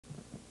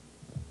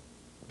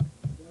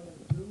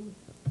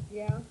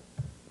Yeah.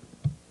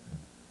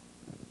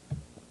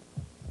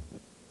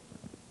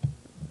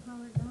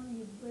 Howard Donnie,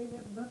 you believe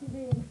that bucket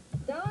did?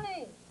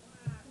 Donnie!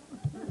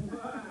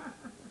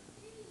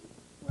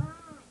 Why?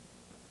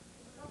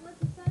 Don't let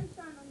the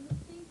sunshine on your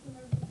feet when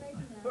there's a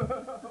baby now.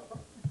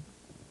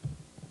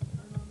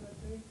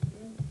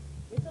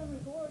 It's on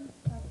record.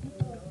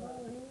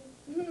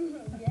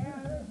 Yeah,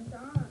 that's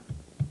John.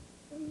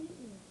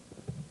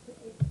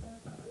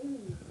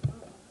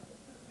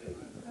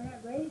 I got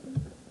raisins.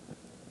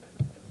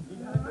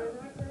 I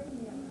like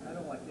raisins. I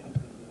don't like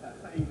anything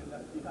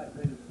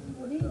dehydrated food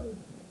Well, myself.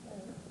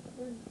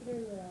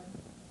 they're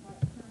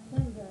like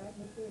sun-dried,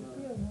 but they're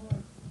still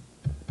moist.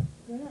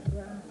 They're not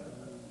dry.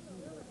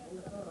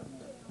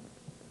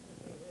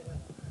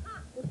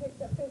 We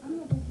picked up 50. I'm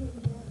not gonna get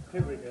you that.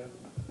 Here we go.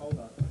 Hold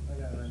on. I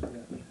got it right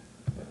here.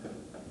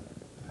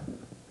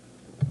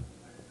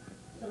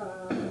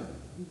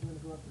 He's gonna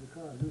go up to the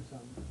car and do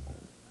something.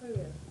 Who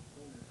is?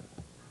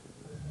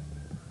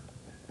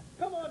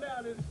 Come on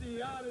down and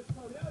see Honest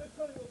Tony. Honest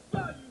Tony will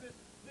sell you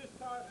this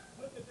car.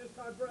 Look at this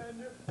car, brand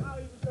new. I'll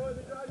even show you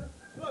the driver.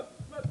 Look,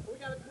 we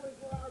got a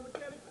 24-hour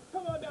mechanic.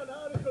 Come on down to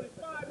Honest Tony,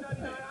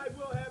 $5.99. I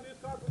will have this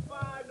car for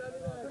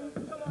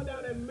 $5.99. Come on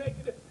down and make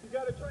it. You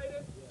got a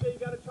trade-in? Say you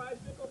got a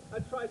tricycle? A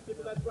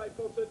tricycle, that's right,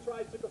 folks, a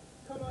tricycle.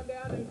 Come on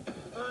down and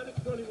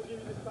Honest Tony will give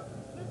you this car.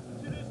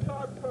 Listen to this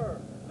car purr.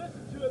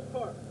 Listen to it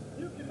purr.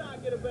 You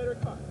cannot get a better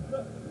car.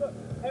 Look.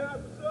 And I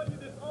will show you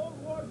this old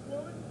Wars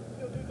woman.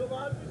 She'll do the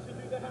laundry, she'll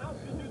do the house,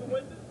 she'll do the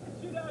windows.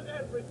 She does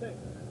everything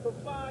for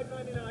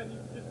 $5.99. You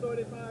just throw it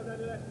at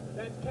 $5.99.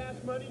 That's cash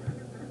money,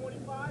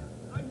 $2.25.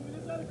 I can give you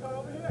this other car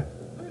over here.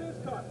 Look at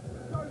this car.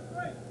 This car is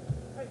great.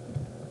 Hey,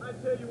 I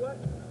tell you what,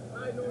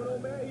 I know an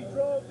old man. He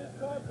drove this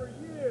car for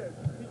years.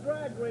 He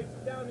drag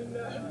raced down in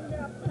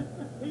Indianapolis.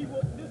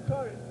 This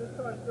car is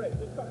great.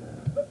 This car,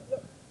 look.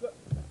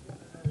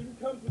 Even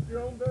comes with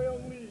your very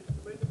own leaves to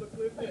make it look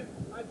lived in.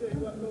 I tell you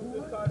what, folks,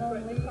 this car is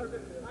great. This car is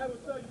great. I will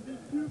sell you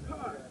these two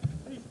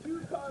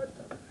cars,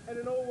 and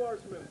an old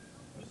horseman.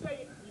 You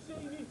say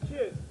you need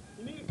kids.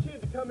 You need a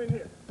kid to come in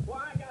here. Well,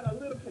 I got a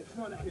little kid.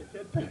 Come on out here,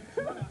 kid.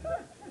 Come on out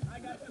here. I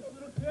got this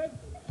little kid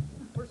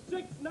for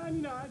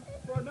 $6.99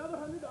 for another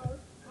 $100.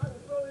 I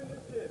will throw in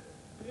this kid.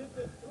 It's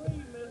a 3,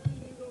 Missy.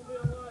 You're gonna be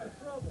in a lot of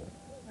trouble.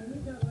 And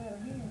you don't let her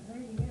hands,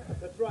 there you go.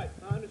 That's right.